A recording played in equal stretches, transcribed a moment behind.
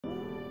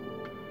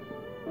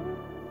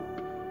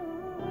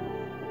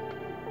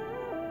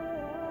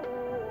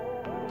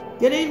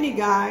Good evening,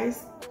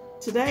 guys.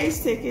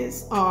 Today's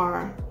tickets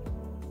are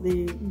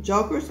the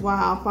Joker's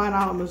Wild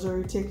 $5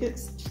 Missouri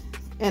tickets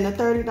and a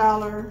 $30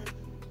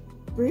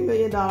 $3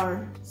 million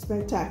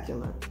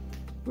spectacular.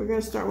 We're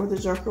going to start with the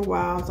Joker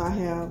Wilds. I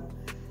have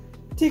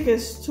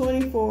tickets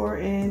 24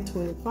 and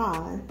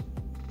 25,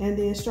 and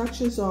the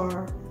instructions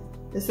are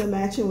it's a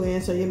match and win,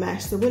 so you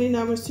match the winning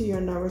numbers to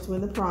your numbers, win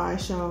the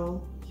prize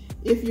shown.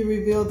 If you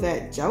reveal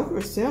that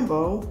Joker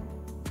symbol,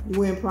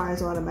 you win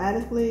prize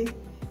automatically.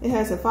 It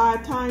has a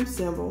 5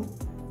 symbol,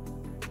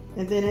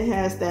 and then it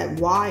has that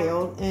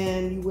wild,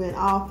 and you win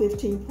all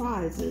 15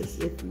 prizes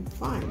if you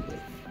find it.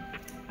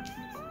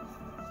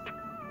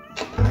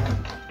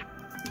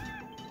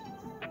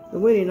 The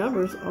winning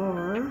numbers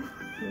are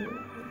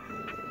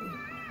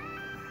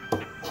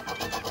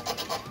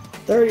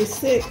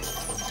 36,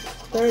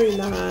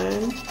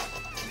 39,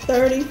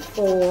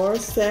 34,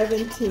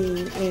 17,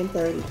 and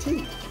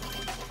 32.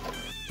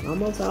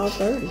 Almost all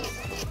 30s.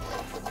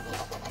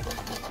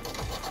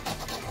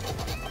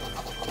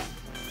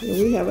 And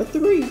we have a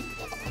 3.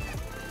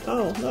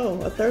 Oh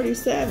no, a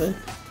 37.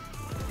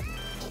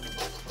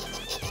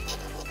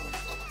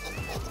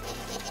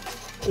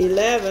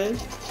 11,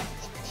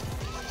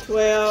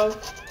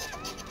 12,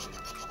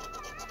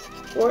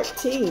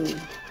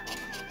 14,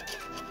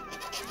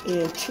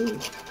 and 2.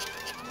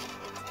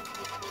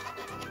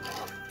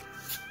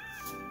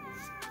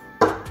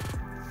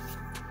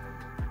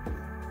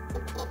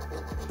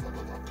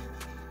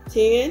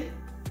 Ten,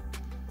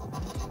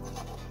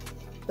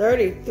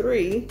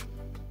 33,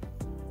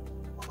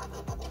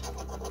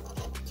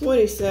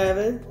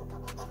 27,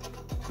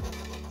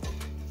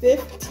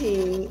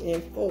 15,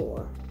 and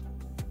 4.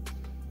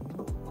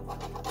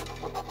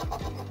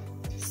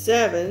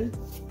 7,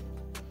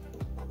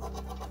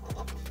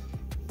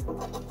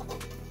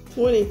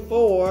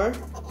 24,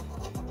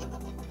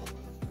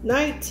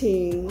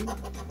 19,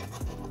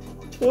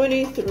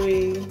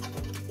 23,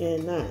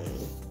 and 9.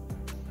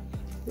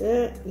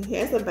 That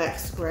has a back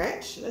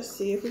scratch. Let's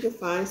see if we can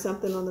find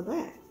something on the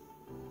back.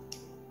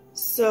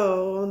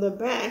 So on the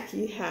back,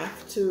 you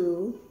have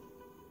to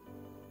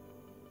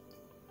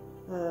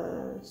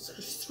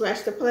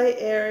scratch the play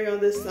area on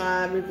this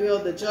side, reveal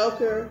the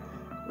Joker,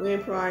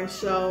 win prize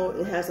show.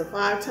 It has a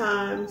 5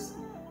 times,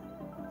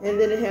 and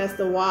then it has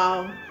the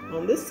wild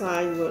on this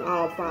side. You win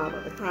all 5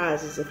 of the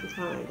prizes if you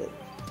find it.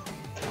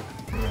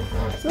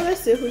 So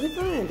let's see if we can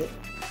find it.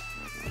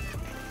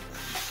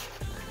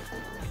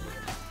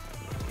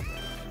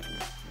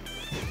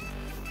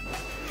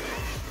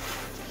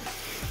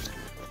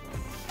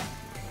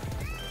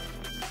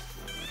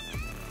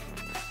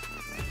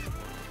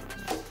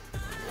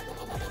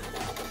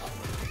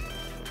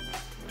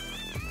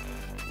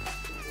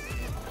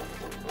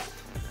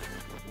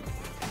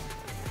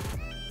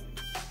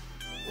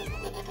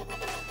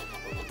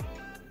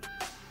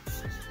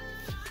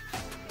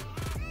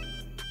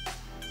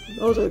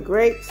 Those are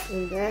grapes,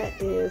 and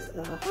that is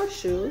a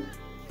horseshoe.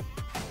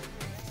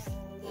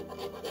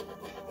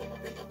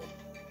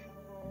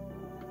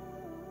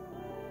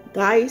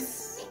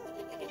 Dice.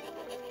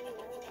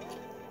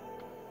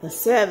 A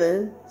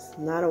 7. It's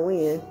not a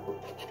win.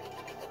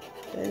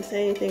 Doesn't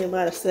say anything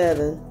about a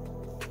 7.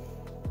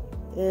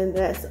 And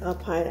that's a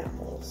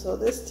pineapple. So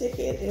this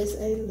ticket is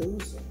a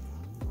loser.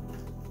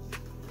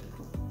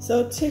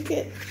 So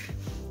ticket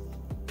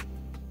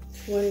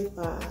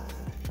 25.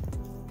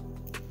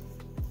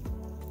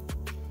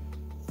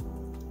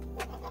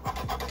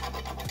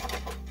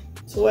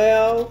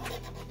 12,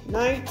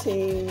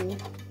 19,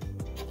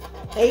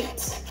 8,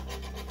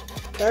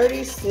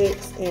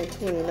 36, and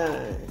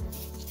 29.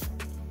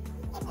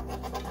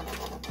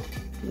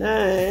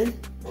 9,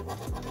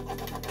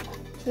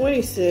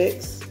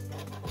 26,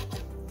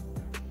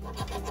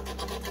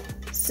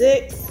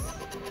 6,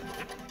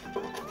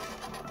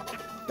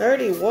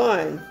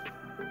 31,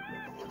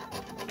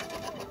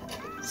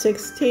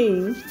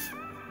 16,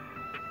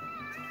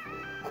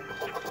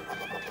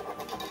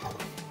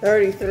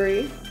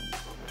 33,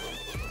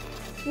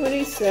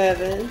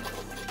 27,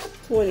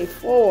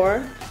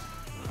 24,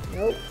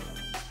 nope,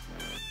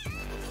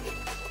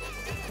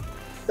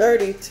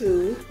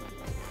 32,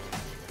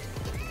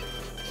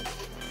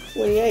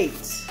 28.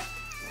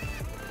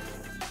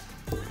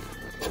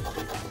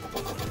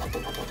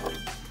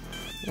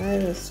 I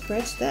just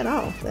scratched that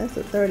off. That's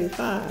a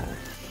 35.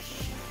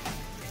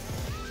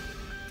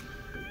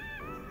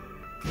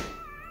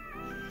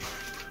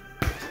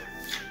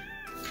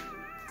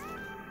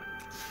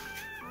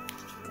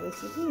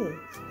 This again.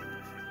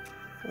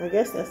 I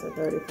guess that's a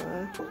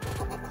 35.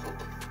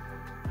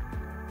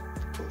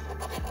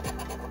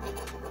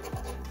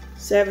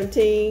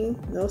 17,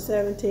 no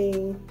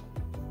 17.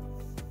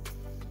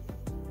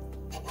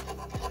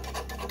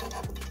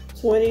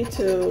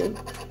 22,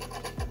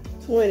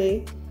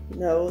 20,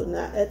 no,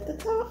 not at the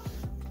top.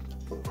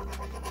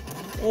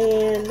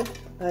 And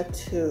a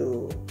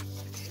 2.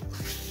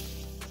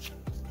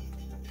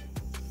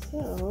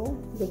 So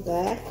the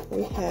back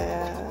we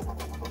have,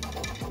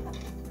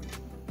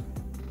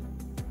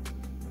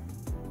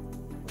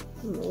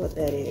 I don't know what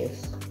that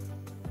is.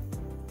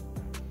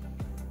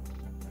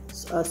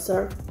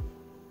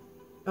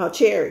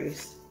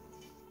 cherries.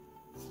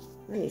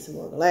 I need some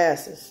more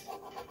glasses.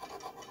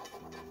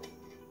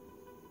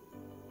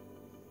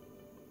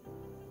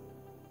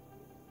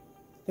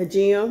 A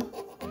gem.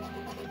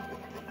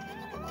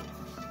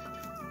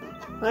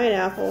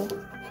 Pineapple.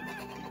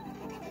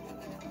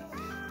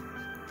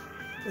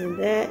 And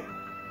that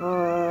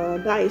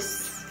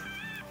dice.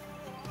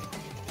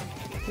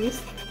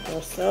 These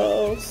are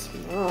so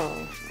small.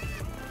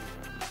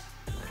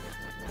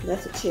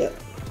 That's a chip.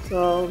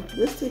 So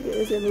this ticket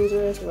is a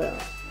loser as well.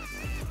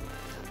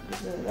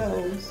 One of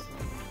those.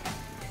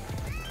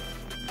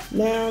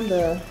 Now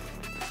the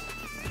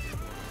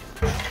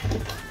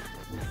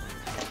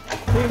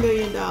 $3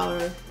 million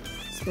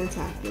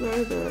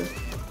spectacular. The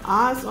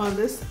odds on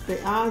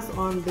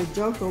the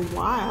Joker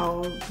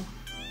Wild,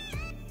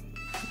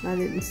 I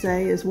didn't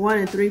say, is 1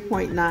 in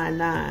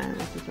 3.99,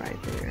 which is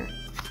right there.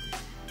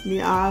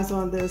 The odds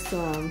on this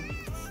 $3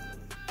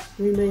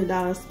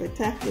 million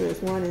spectacular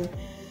is 1 in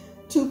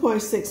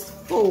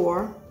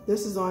 2.64.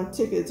 This is on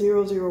ticket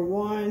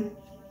 001.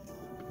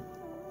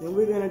 And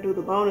we're going to do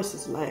the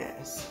bonuses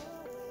last.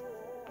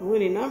 The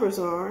winning numbers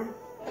are,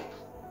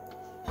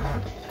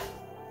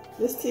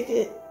 this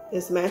ticket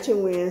is match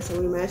and win,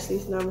 so we match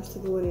these numbers to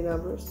the winning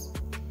numbers,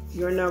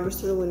 your numbers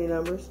to the winning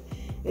numbers.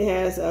 It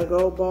has a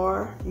gold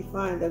bar. You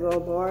find the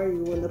gold bar,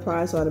 you win the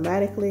prize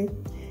automatically.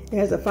 It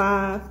has a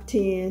 5,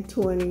 10,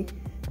 20,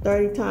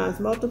 30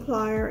 times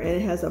multiplier, and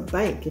it has a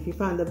bank. If you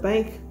find the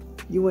bank,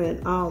 you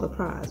win all the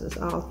prizes,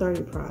 all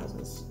 30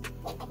 prizes.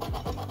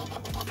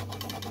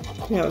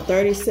 We have a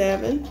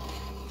 37. Let's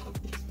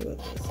do it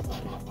this way.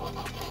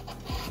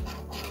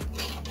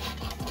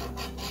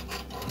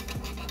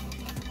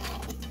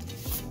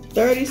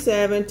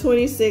 37,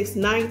 26,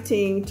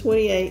 19,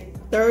 28,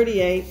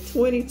 38,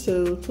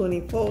 22,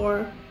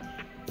 24,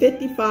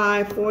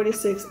 55,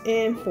 46,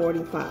 and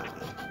 45.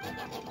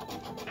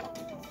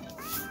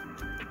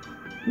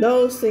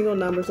 No single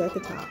numbers at the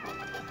top.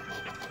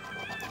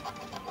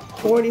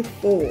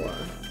 44.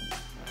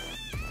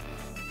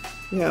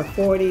 We have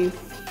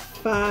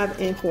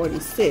 45 and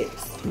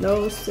 46.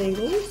 No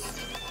singles.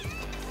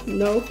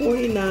 No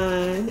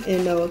 49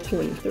 and no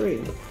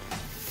 23.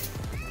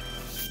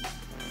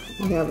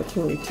 We have a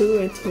 22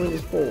 and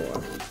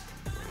 24.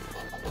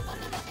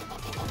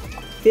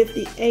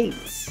 58.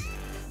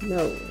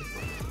 No.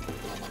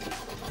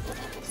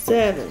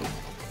 7,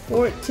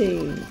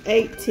 14,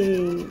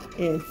 18,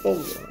 and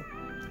 4.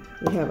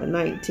 We have a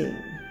 19.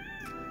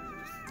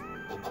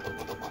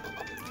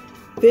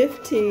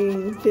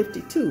 15,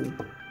 52.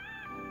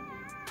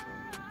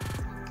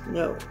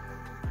 No.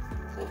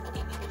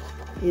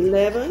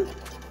 11,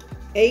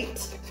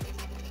 8,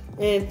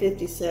 and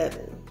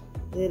 57.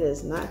 It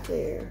is not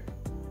there.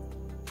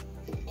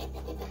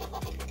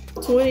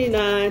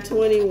 29,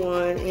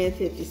 21, and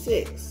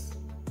 56.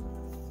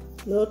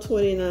 No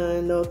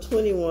 29, no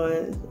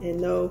 21, and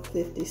no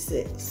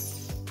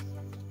 56.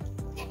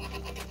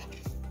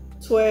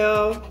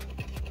 12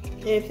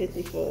 and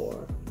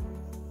 54.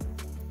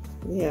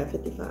 We have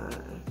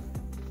 55.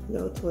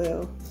 No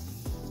 12.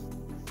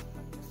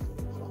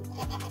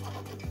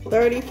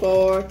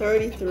 34,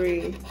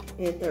 33,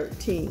 and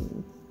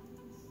 13.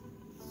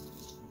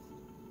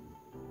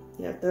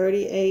 We have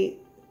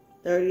 38,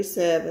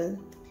 37,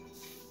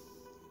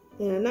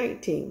 and a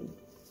 19.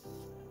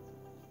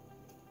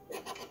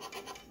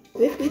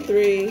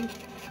 53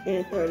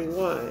 and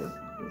 31.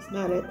 It's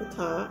not at the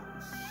top.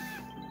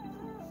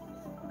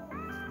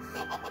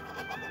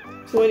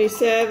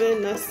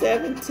 27, not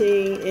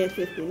 17, and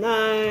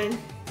 59.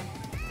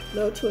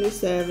 No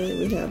 27.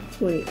 We have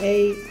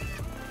 28.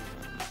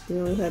 We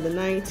only have the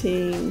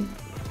 19.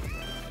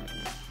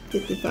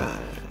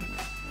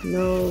 55.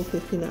 No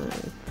 59.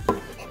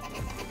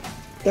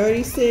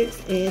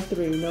 36 and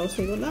 3. No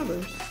single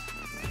numbers.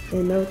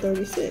 And no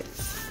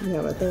 36. We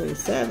have a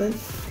 37.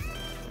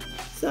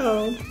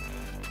 So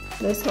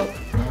let's hope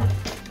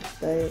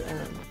the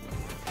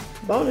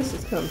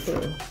bonuses come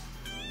through.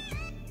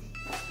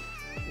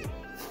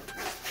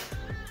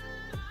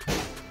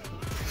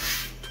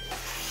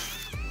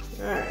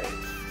 Alright.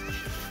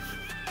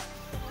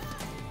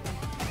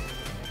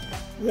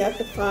 You have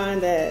to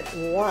find that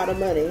wad of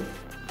money,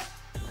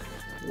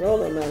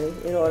 roll of money,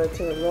 in order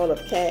to roll of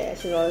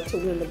cash, in order to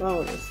win the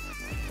bonus.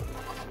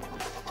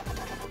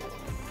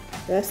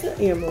 That's the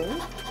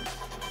emerald.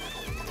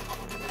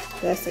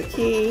 That's a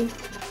key.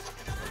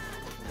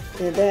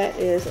 And that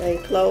is a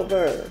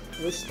clover,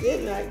 which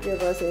did not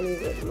give us any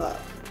good luck.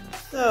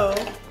 So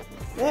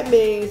that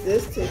means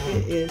this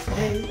ticket is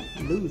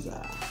a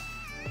loser.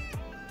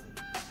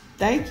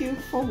 Thank you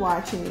for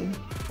watching.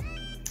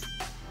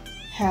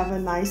 Have a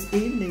nice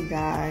evening,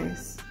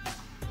 guys.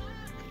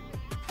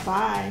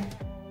 Bye.